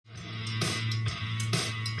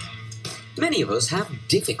Many of us have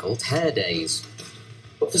difficult hair days.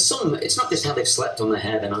 But for some, it's not just how they've slept on their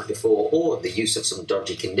hair the night before or the use of some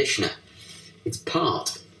dodgy conditioner. It's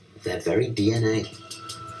part of their very DNA.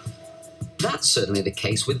 That's certainly the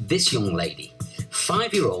case with this young lady,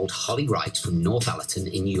 5-year-old Holly Wright from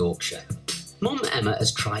Northallerton in Yorkshire. Mum Emma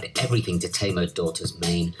has tried everything to tame her daughter's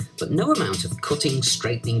mane, but no amount of cutting,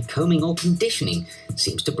 straightening, combing or conditioning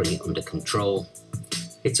seems to bring it under control.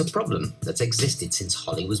 It's a problem that's existed since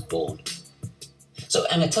Holly was born. So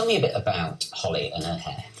Emma, tell me a bit about Holly and her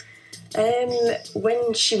hair.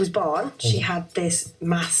 When she was born, she had this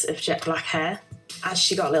mass of jet black hair. As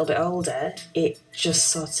she got a little bit older, it just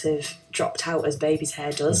sort of dropped out as baby's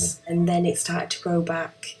hair does, and then it started to grow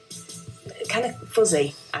back kind of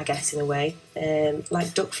fuzzy, I guess, in a way,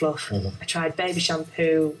 like duck fluff. I tried baby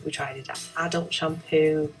shampoo, we tried adult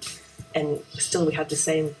shampoo, and still we had the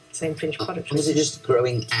same finished product. Was it just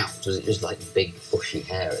growing out? Was it just like big bushy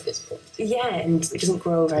hair at this point? Yeah, and it doesn't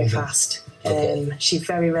grow very fast. She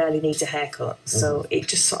very rarely needs a haircut, so it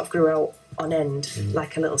just sort of grew out on end,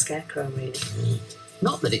 like a little scarecrow, really.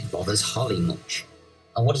 Not that it bothers Holly much.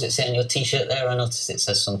 And what does it say on your T-shirt there? I noticed it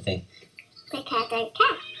says something. Quick hair, don't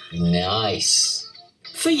care. Nice.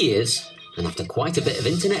 For years, and after quite a bit of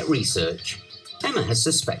internet research, Emma has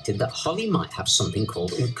suspected that Holly might have something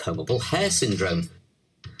called Uncombable hair syndrome,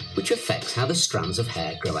 which affects how the strands of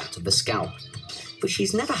hair grow out of the scalp. But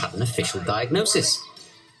she's never had an official diagnosis.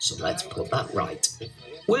 So let's put that right.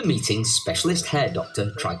 We're meeting specialist hair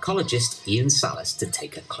doctor, trichologist Iain Sallis to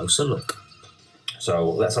take a closer look. So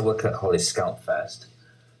let's have a look at Holly's scalp first.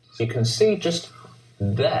 So you can see just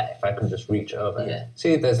there, if I can just reach over,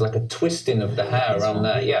 see there's like a twisting of the hair around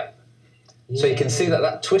there, So you can see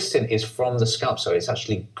that twisting is from the scalp, so it's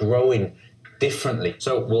actually growing differently.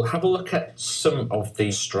 So we'll have a look at some of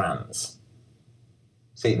these strands.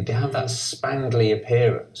 See, they have that spangly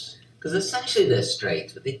appearance. Because essentially they're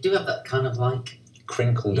straight, but they do have that kind of like...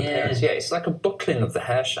 crinkled appearance. Yeah, it's like a buckling of the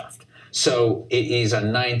hair shaft. So it is a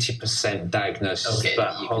 90% diagnosis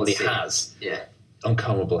that Holly has.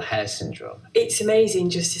 Uncombable hair syndrome. It's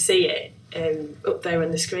amazing just to see it up there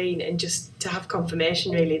on the screen and just to have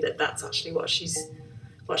confirmation, really, that that's actually what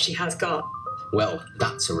she has got. Well,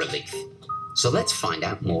 that's a relief. So let's find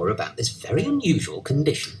out more about this very unusual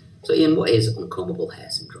condition. So Iain, what is uncombable hair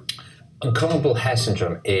syndrome? Uncombable hair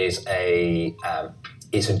syndrome is a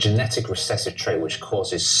genetic recessive trait which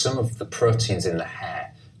causes some of the proteins in the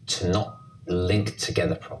hair to not link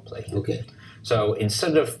together properly. So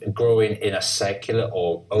instead of growing in a circular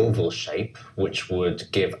or oval shape, which would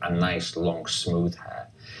give a nice, long, smooth hair,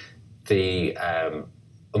 the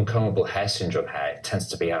uncombable hair syndrome hair tends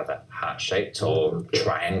to be either heart-shaped or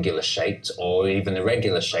triangular shaped or even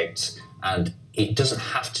irregular shaped, and it doesn't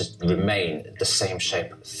have to remain the same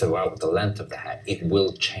shape throughout the length of the hair. It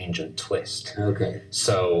will change and twist.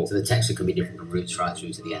 So the texture can be different from roots right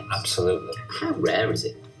through to the end. Absolutely. How rare is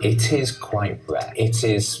it? It is quite rare. It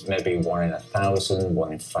is maybe 1 in 1,000,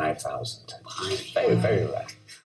 1 in 5,000. Very, very rare.